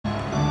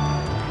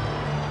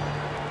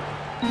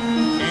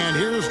And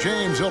here's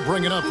James. He'll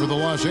bring it up for the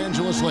Los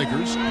Angeles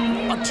Lakers.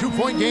 A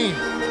 2-point game.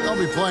 They'll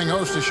be playing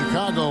host to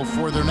Chicago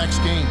for their next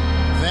game.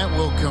 That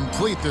will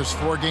complete this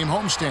 4-game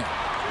homestand.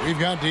 We've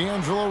got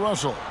D'Angelo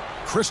Russell.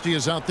 Christie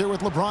is out there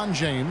with LeBron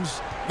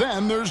James.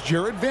 Then there's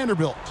Jared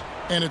Vanderbilt.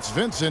 And it's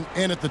Vincent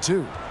in at the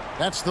 2.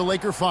 That's the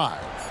Laker 5.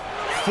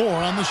 4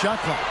 on the shot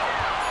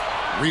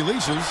clock.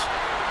 Releases.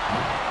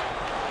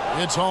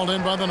 It's hauled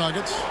in by the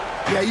Nuggets.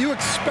 Yeah, you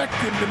expect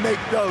him to make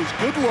those.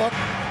 Good luck.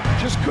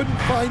 Just couldn't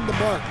find the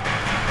mark.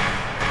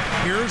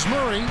 Here's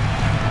Murray.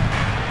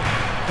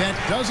 That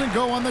doesn't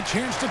go on the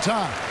chance to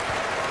tie.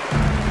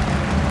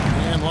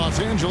 And Los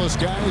Angeles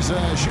guys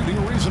shooting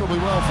reasonably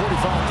well,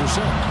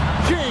 45%.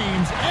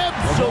 James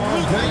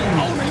absolutely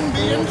owning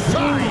the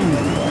inside.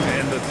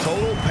 And the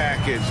total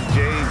package,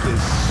 James,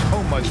 is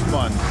so much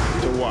fun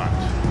to watch.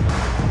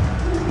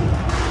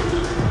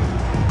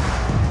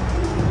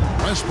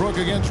 Westbrook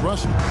against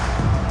Russell.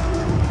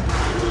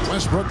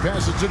 Westbrook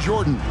passes to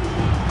Jordan.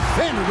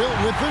 Vanderbilt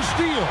with the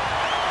steal.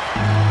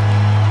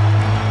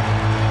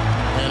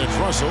 And it's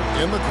Russell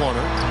in the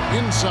corner.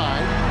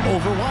 Inside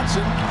over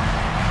Watson.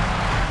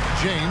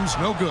 James,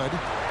 no good.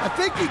 I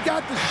think he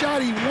got the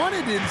shot he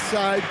wanted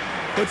inside,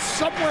 but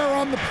somewhere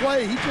on the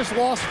play, he just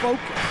lost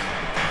focus.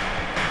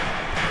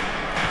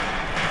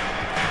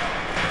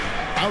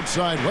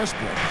 Outside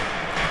Westbrook.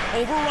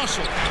 Over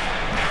Russell.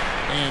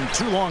 And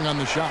too long on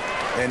the shot.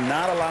 And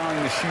not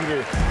allowing the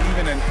shooter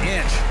even an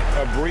inch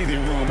of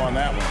breathing room on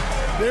that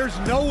one. There's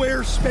no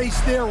air space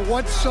there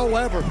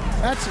whatsoever.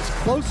 That's as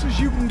close as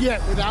you can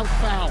get without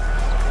foul.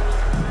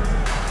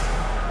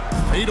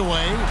 Fade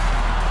away.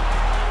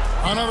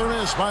 Another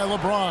miss by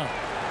LeBron.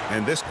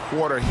 And this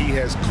quarter, he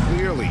has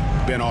clearly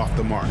been off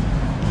the mark.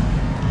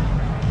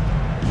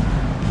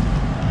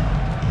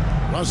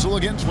 Russell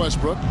against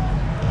Westbrook.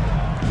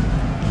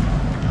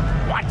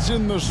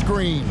 Watson the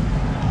screen.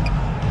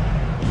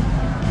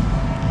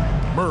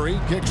 Murray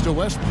kicks to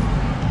Westbrook.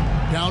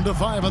 Down to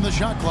 5 on the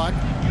shot clock.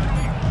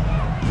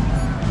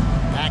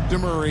 Back to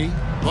Murray.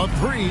 The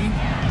 3.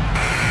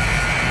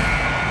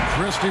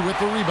 Christie with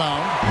the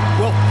rebound.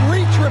 Well,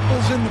 3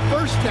 triples in the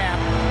first half,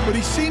 but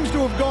he seems to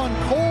have gone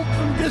cold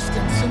from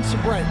distance since the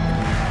break.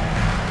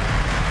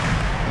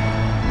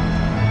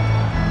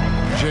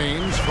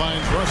 James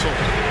finds Russell.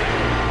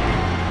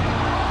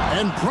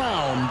 And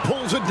Brown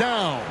pulls it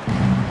down.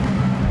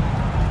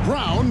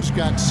 Brown's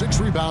got 6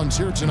 rebounds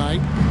here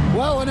tonight.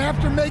 Well, and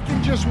after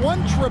making just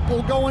 1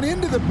 triple going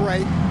into the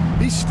break,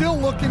 he's still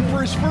looking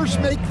for his first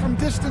make from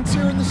distance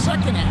here in the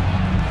second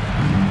half.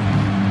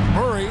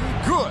 Murray,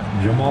 good.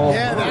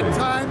 Yeah, that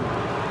time,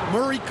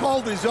 Murray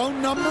called his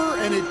own number,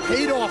 and it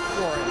paid off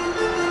for him.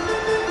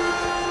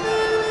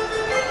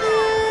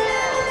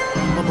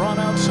 LeBron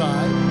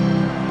outside.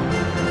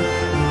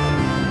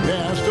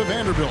 Pass to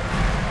Vanderbilt.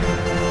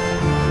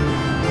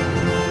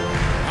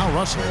 Now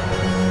Russell.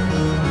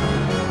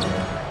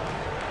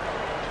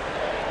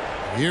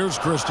 Here's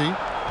Christie.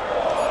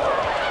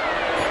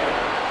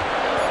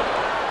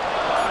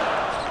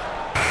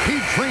 He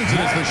trains it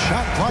as the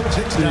shot clock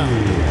ticks down.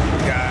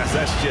 Guys,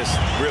 that's just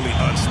really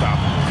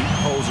unstoppable. He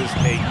poses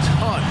a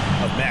ton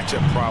of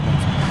matchup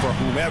problems for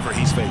whomever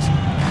he's facing.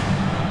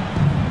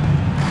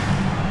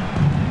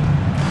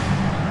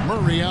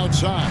 Murray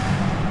outside.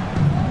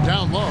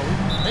 Down low.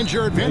 And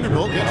Jared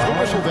Vanderbilt gets the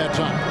whistle that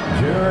time.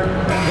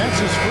 And that's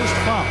his first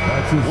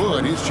foul.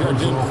 Wood, he's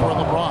checked in for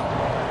LeBron.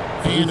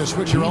 And a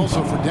switcher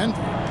also for Denver.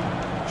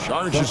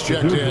 Sharge is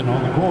checked in.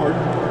 On the court.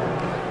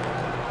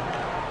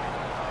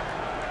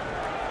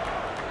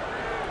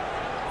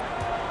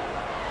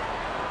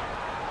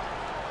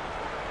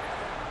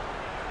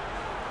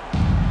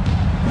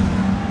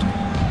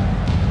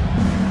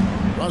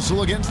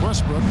 Russell against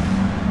Westbrook.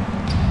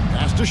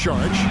 Pass to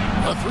Sharge.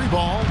 A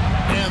 3-ball.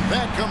 And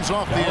that comes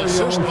off the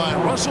assist by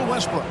Russell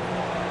Westbrook.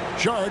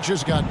 Sharge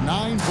has got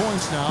 9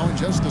 points now in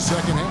just the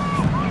second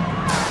half.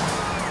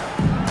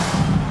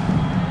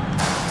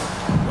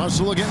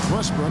 Russell against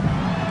Westbrook.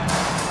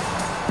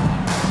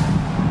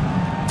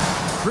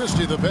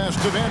 Christie the pass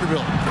to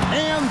Vanderbilt.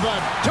 And the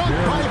dunk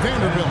by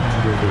Vanderbilt.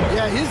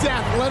 Yeah, his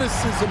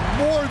athleticism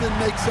more than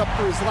makes up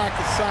for his lack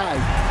of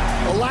size.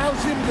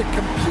 Allows him to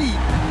compete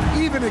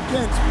even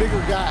against bigger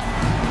guys.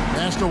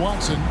 Pass to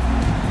Watson.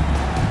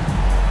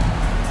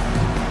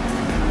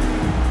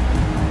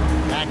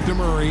 Back to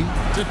Murray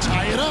to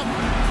tie it up.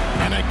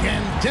 And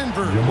again,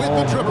 Denver with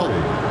the triple.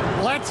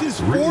 Well, that's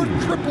his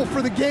 4th triple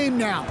for the game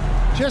now.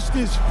 Just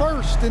his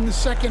first in the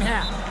second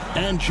half.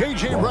 And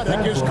J.J.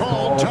 Redick is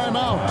called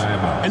timeout.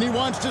 And he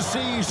wants to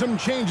see some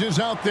changes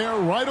out there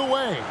right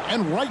away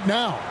and right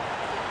now.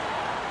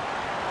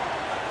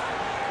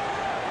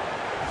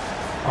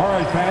 All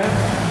right, fans.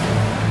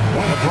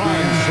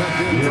 LeBron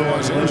checked in for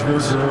Los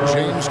Angeles.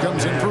 James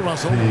comes in for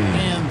Russell.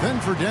 And then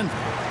for Denver.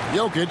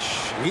 Jokic,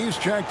 he's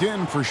checked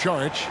in for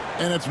Saric.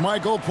 And it's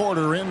Michael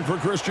Porter in for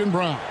Christian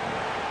Brown.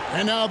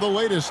 And now the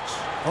latest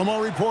from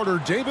our reporter,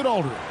 David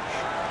Aldridge.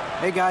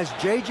 Hey guys,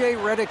 J.J.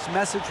 Redick's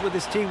message with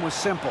his team was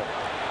simple.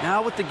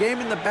 Now with the game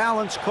in the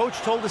balance, coach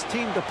told his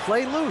team to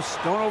play loose,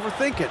 don't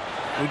overthink it.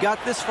 We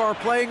got this far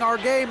playing our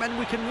game, and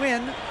we can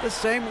win the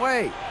same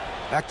way.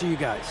 Back to you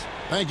guys.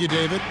 Thank you,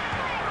 David.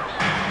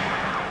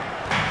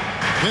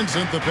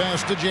 Vincent, the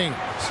pass to James.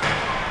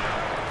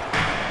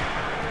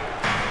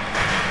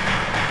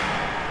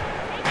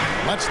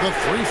 Lets the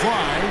three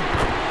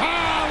fly.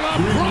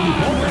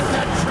 LeBron with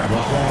that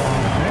triple.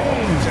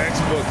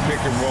 Textbook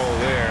pick and roll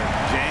there.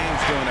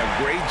 James doing a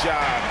great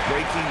job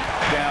breaking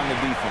down the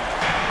defense.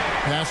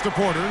 Pass to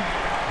Porter.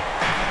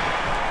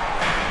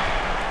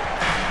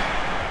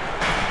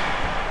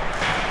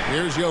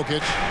 Here's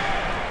Jokic.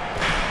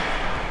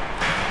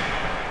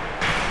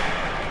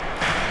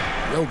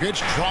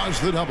 Jokic draws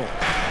the double.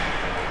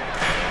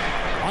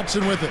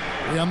 Watson with it.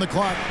 3 on the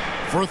clock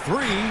for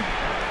 3.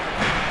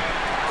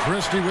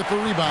 Christie with the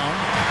rebound.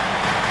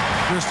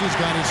 Christie's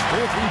got his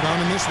 4th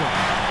rebound in this one.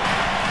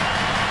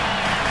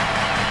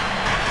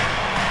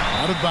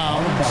 Out of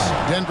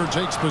bounds. Denver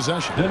takes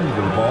possession.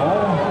 Denver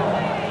ball.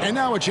 And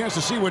now a chance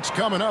to see what's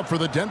coming up for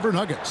the Denver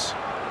Nuggets.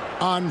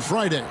 On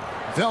Friday,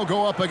 they'll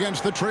go up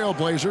against the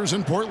Trailblazers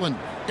in Portland.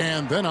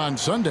 And then on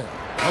Sunday,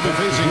 they'll be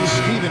facing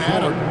Steven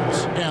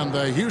Adams and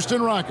the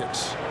Houston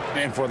Rockets.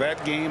 And for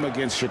that game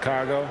against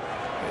Chicago,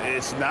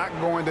 it's not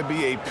going to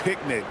be a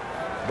picnic,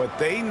 but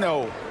they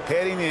know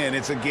heading in,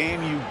 it's a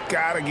game you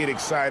got to get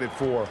excited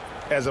for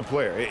as a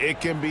player. It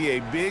can be a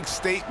big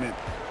statement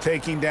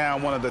taking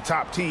down one of the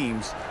top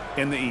teams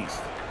in the East.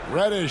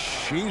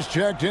 Reddish, he's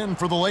checked in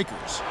for the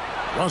Lakers.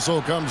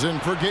 Russell comes in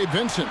for Gabe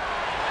Vincent.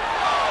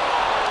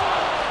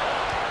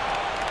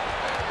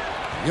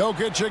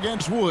 Jokic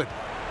against Wood.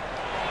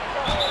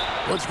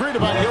 What's great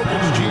about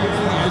Jokic,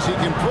 GA, is he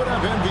can put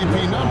up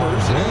MVP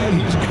numbers,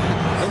 and he's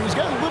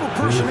got a little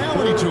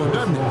personality to him,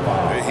 doesn't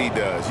he? He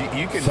does.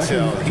 You can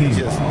tell he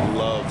just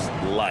loves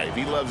life.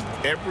 He loves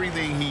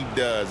everything he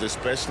does,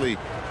 especially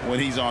when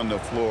he's on the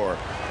floor,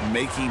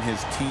 making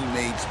his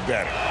teammates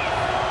better.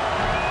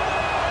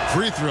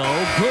 Free throw,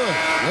 good.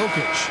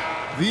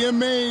 Jokic. The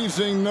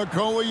amazing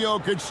Nikola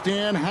Jokic,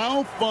 Stan.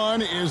 How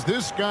fun is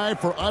this guy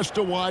for us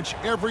to watch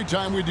every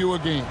time we do a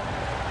game?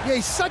 Yeah,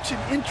 he's such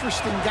an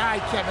interesting guy,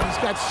 Kevin. He's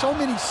got so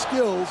many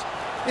skills,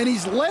 and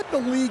he's led the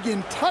league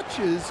in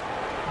touches,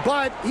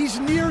 but he's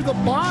near the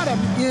bottom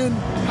in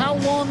how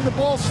long the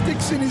ball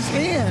sticks in his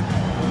hand,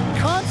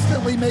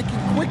 constantly making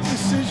quick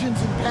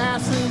decisions and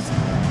passes.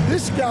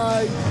 This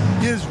guy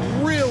is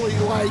really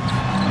like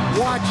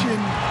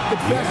watching the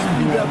best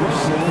you've ever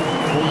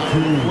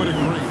seen. Would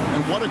agree.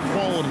 And what a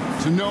quality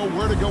to know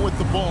where to go with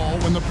the ball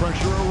when the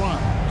pressure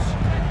arrives.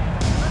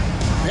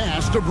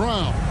 Pass to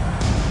Brown.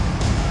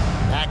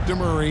 Back to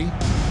Murray.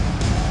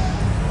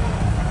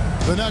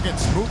 The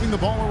Nuggets moving the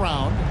ball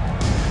around.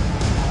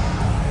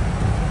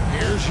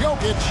 Here's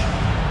Jokic.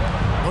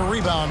 The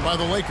rebound by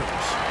the Lakers.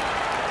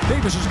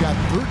 Davis has got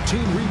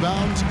 13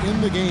 rebounds in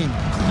the game.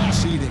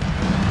 Class eating.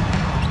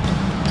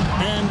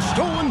 And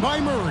stolen by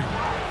Murray.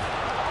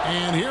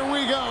 And here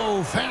we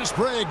go. Fast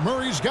break.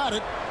 Murray's got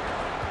it.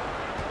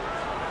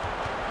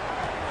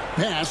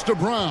 Pass to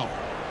Brown.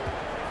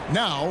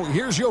 Now,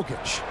 here's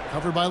Jokic.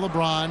 Covered by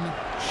LeBron.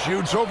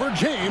 Shoots over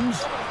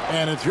James.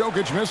 And it's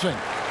Jokic missing.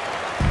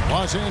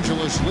 Los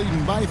Angeles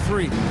leading by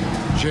 3.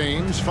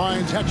 James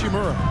finds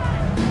Hachimura.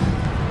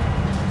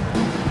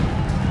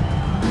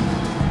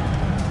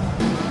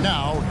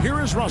 Now,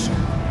 here is Russell.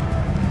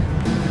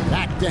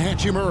 Back to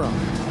Hachimura.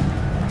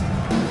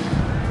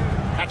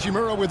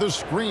 Hachimura with a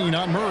screen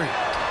on Murray.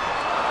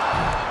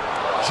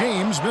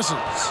 James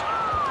misses.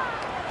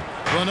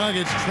 The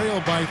Nuggets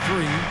trail by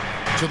 3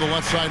 to the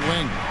left side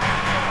wing.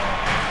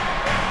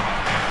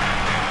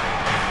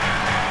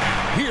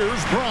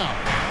 Here's Brown.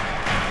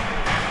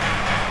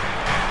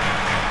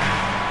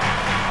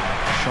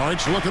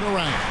 Sharks looking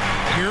around.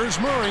 Here's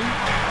Murray.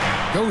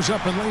 Goes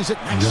up and lays it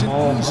nice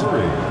and easy.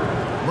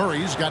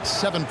 Murray's got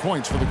 7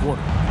 points for the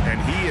quarter. And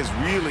he is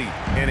really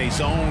in a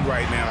zone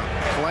right now,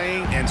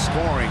 playing and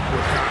scoring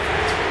with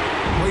confidence.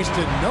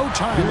 Wasted no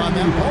time on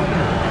that ball.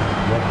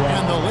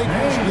 And the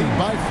Lakers lead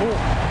by 4.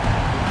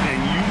 And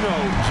you know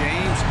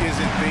James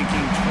isn't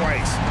thinking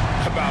twice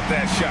about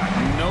that shot.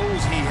 He knows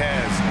he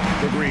has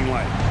the green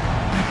light.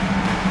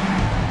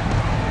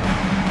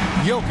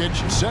 Jokic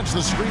sets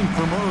the screen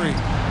for Murray.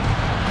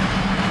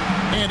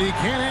 And he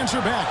can't answer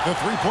back. The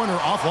three-pointer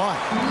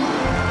offline.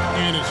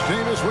 And it's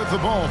Davis with the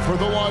ball for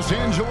the Los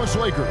Angeles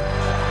Lakers.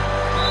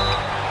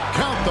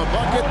 Count the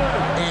bucket,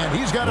 and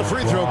he's got a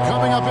free throw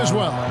coming up as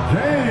well.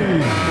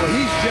 Well,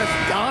 he's just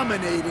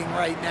dominating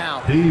right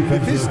now.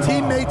 If his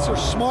teammates are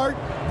smart,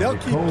 they'll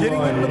keep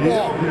getting him the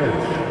ball.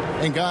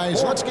 And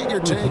guys, let's get your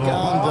take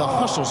on the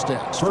hustle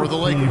stats for the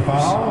Lakers.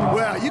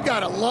 Well, you got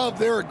to love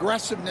their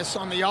aggressiveness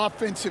on the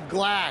offensive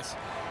glass.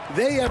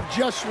 They have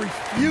just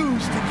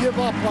refused to give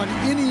up on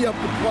any of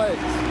the plays.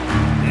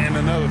 And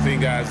another thing,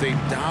 guys, they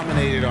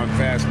dominated on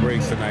fast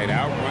breaks tonight,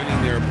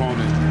 outrunning their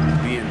opponent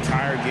the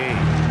entire game.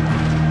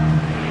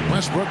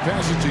 Westbrook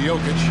passes to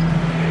Jokic.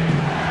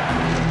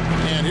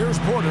 And here's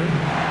Porter.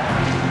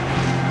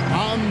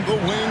 On the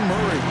wing,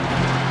 Murray.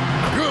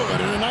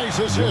 Good, and a nice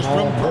assist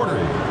from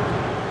Porter.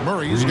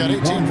 Murray's got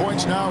 18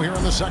 points now here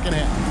in the second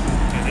half.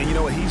 And you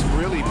know what? He's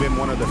really been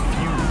one of the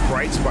few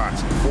bright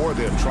spots for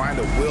them, trying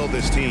to will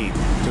this team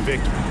to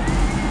victory.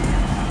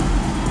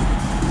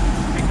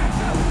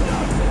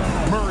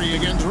 Murray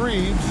against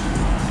Reeves.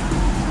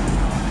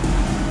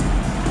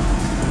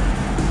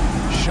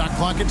 Shot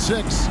clock at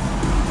 6.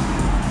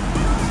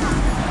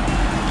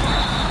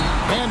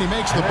 And he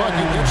makes the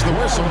bucket, gets the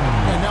whistle,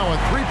 and now a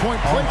three-point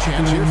play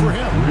chance here for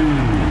him.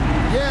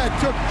 Yeah, it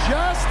took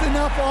just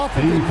enough off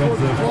of it for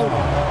the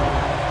floater.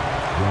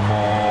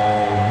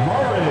 Jamal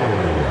Murray.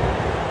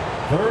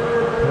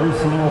 Third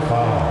personal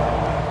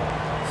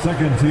foul.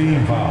 Second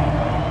team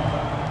foul.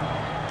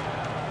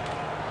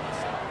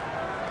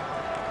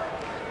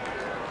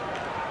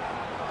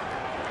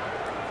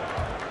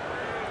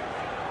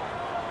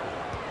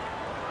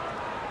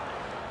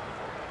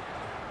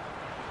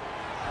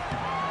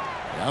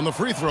 On the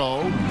free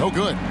throw, no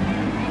good.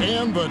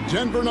 And the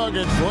Denver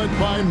Nuggets, led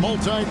by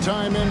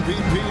multi-time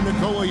MVP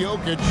Nikola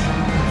Jokic,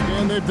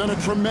 and they've done a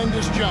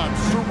tremendous job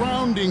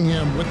surrounding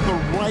him with the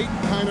right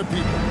kind of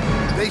people.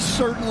 They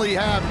certainly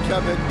have,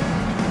 Kevin.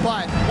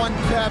 But one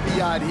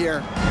caveat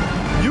here.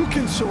 You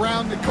can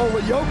surround Nikola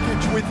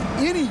Jokic with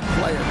any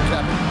player,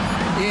 Kevin,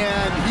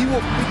 and he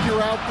will figure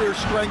out their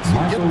strengths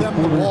and get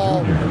them the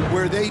ball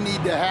where they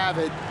need to have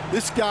it.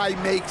 This guy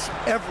makes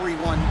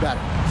everyone better.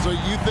 So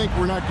you think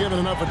we're not giving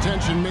enough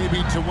attention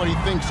maybe to what he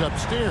thinks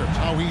upstairs,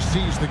 how he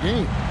sees the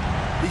game?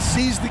 He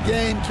sees the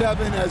game,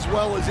 Kevin, as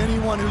well as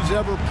anyone who's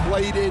ever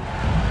played it,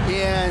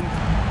 and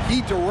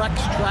he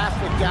directs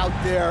traffic out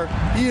there.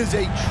 He is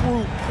a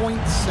true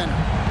point center.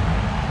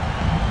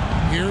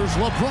 Here's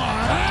LeBron,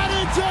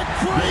 and it's a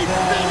great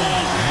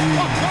finish!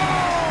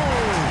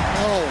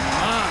 Oh,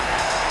 my.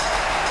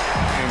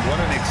 And what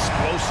an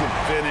explosive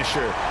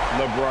finisher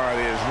LeBron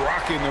is,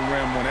 rocking the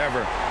rim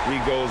whenever he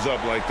goes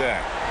up like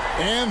that.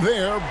 And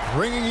they're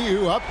bringing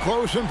you up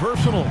close and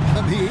personal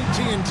on the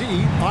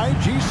AT&T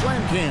 5G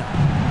Slam Cam.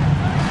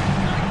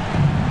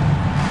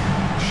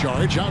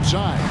 Sharage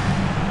outside.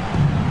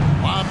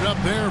 Lobbed up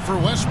there for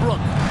Westbrook.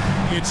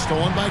 It's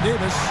stolen by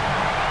Davis.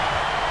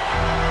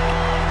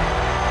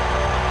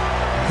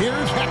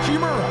 Here's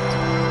Hachimura.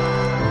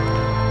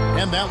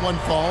 And that one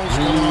falls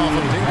coming off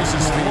of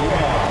Davis's feet.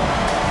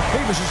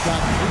 Davis has got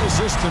 3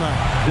 assists tonight.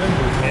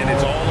 And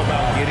it's all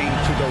about getting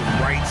to the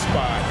right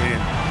spot.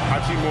 And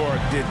Hachimura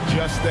did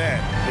just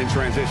that in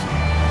transition.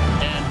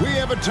 And we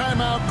have a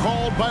timeout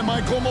called by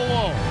Michael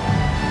Malone.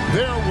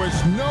 There was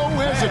no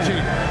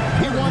hesitating.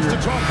 He wants to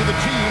talk to the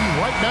team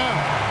right now.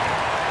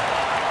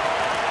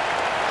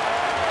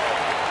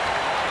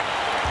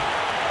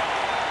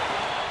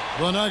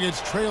 The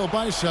Nuggets trail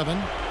by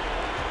 7.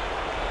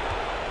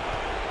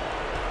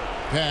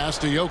 Pass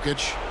to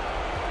Jokic.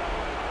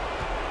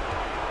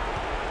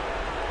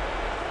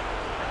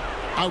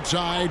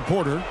 Outside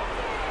Porter.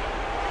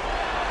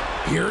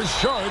 Here's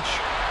Sharch.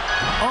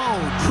 Oh,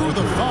 drew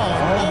the foul.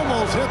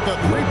 Almost hit the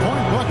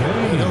three-point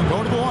bucket. He'll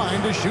go to the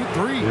line to shoot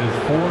 3. His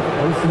fourth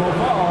personal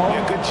foul.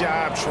 Yeah, good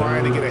job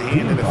trying to get a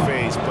hand in the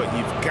face, but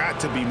you've got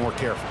to be more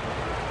careful.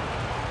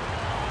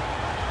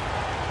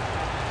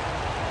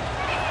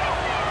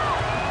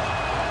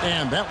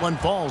 And that one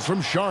falls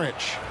from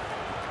Sharch.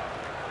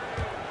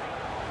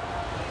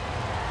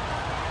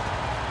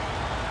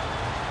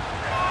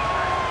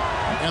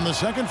 And the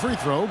second free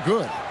throw,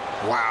 good.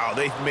 Wow,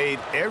 they've made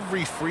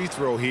every free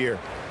throw here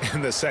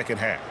in the second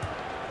half.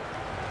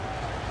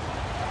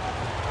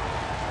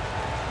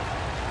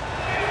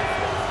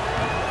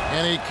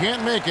 And he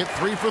can't make it.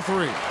 3 for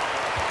 3.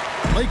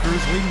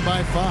 Lakers leading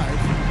by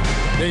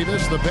 5.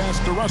 Davis, the pass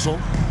to Russell.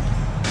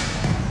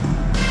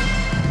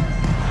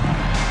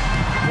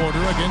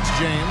 Porter against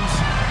James.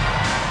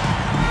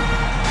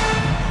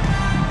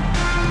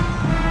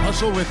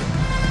 Russell with it.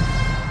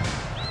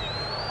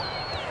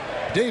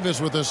 Davis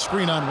with a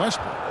screen on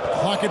Westbrook.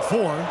 Clock at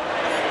 4.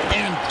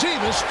 And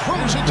Davis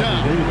throws it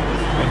down.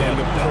 And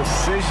the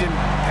precision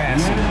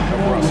passing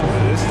of Russell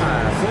this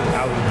time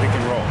out of the pick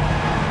and roll.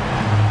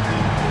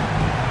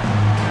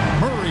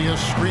 Murray a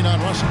screen on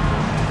Russell.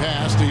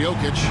 Pass to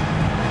Jokic.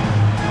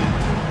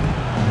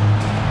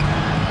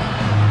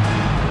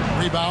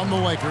 Rebound the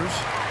Lakers.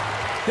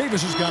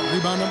 Davis has got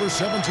rebound number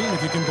 17,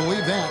 if you can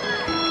believe that.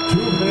 2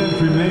 minutes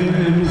remain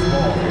in this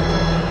ball.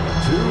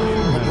 2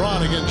 minutes.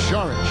 LeBron against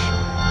Sharage.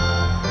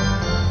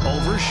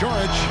 Over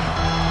Sharage.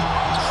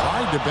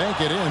 Tried to bank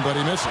it in, but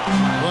he misses.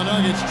 The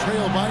Nuggets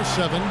trail by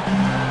 7.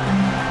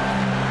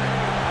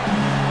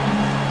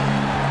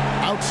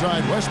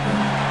 Outside Westbrook.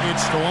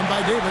 It's stolen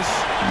by Davis.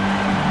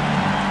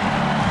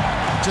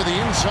 To the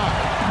inside.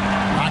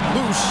 Not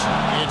loose.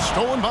 It's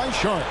stolen by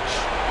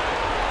Sharage.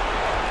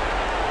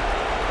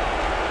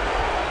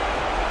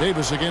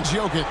 Davis against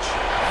Jokic.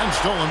 And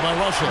stolen by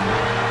Russell.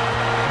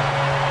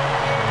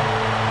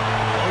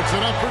 Puts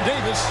it up for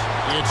Davis.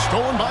 It's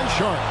stolen by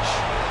Sharage.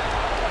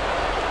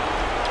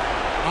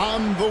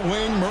 On the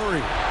wing,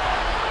 Murray.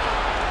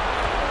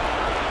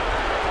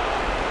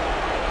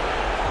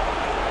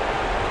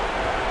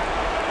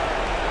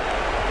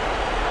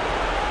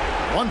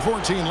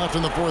 .114 left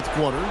in the fourth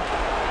quarter.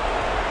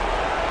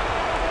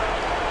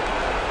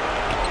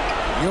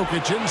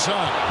 Jokic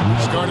inside.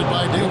 Started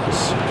by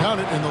Davis.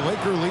 Count it, and the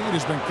Laker lead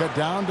has been cut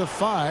down to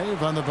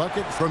 5 on the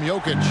bucket from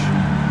Jokic.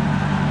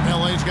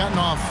 LA's gotten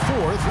off 4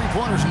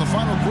 3-pointers in the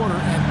final quarter,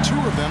 and 2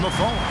 of them have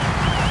fallen.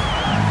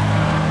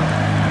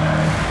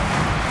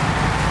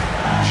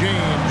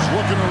 James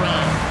looking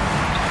around.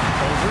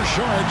 Over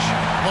Sharge.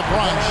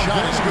 LeBron's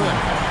shot is good.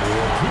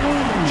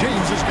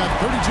 James has got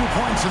 32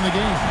 points in the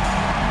game.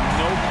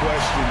 No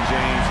question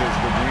James has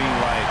the green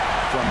light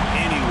from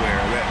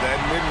anywhere. That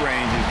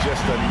mid-range is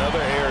just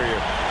another area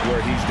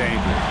where he's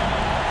dangerous.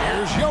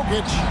 Here's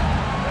Jokic.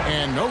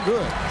 And no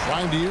good.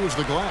 Trying to use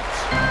the glass.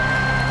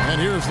 And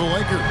here's the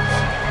Lakers.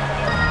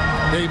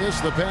 Davis,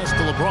 the pass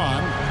to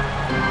LeBron.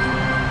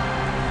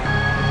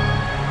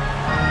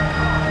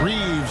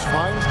 Reeves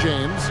finds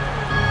James.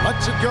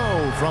 Lets it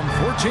go from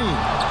 14.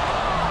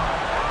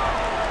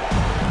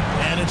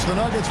 And it's the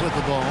Nuggets with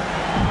the ball.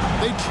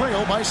 They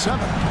trail by 7.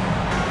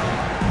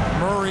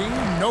 Murray,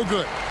 no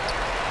good.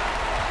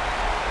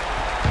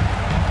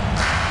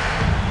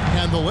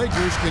 And the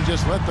Lakers can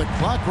just let the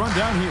clock run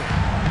down here.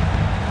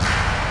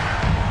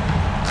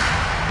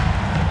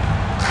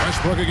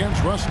 Westbrook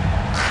against Russell.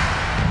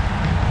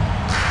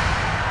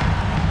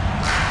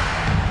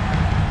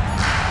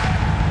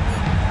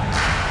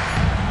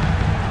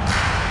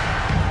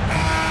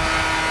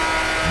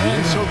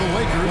 And so the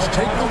Lakers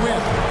take the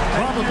win.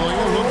 Probably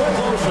a little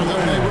closer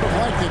than they would have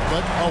liked it,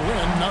 but a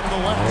win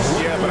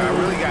nonetheless. Yeah, but I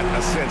really got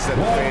a sense that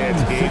the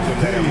fans gave them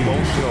that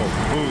emotional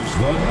boost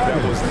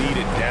that was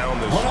needed down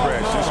the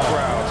stretch. This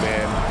crowd,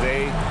 man,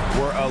 they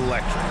were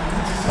electric.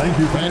 Thank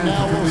you. And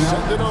now we'll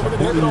send it over to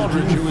David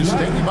Aldridge, who is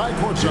standing by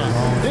courtside.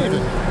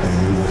 David.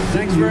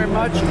 Thanks very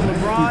much.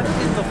 LeBron,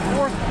 in the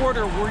fourth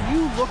quarter, were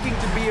you looking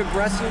to be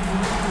aggressive?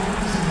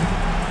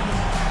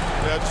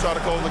 Yeah, just try to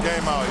close the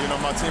game out. You know,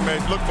 my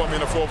teammates look for me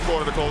in the fourth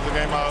quarter to close the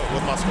game out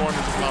with my scoring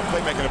and just my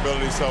playmaking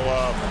ability. So,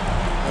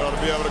 you know,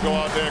 to be able to go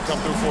out there and come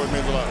through for it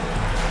means a lot.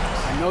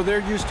 I know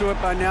they're used to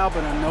it by now,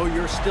 but I know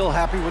you're still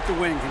happy with the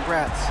win.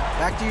 Congrats.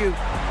 Back to you.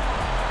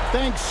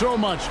 Thanks so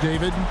much,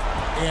 David.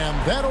 And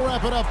that'll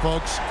wrap it up,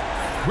 folks.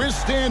 With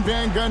Stan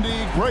Van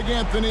Gundy, Greg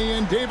Anthony,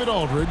 and David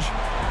Aldridge,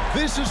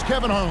 this is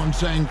Kevin Harlan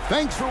saying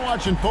thanks for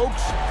watching,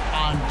 folks,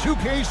 on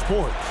 2K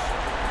Sports.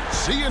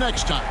 See you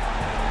next time.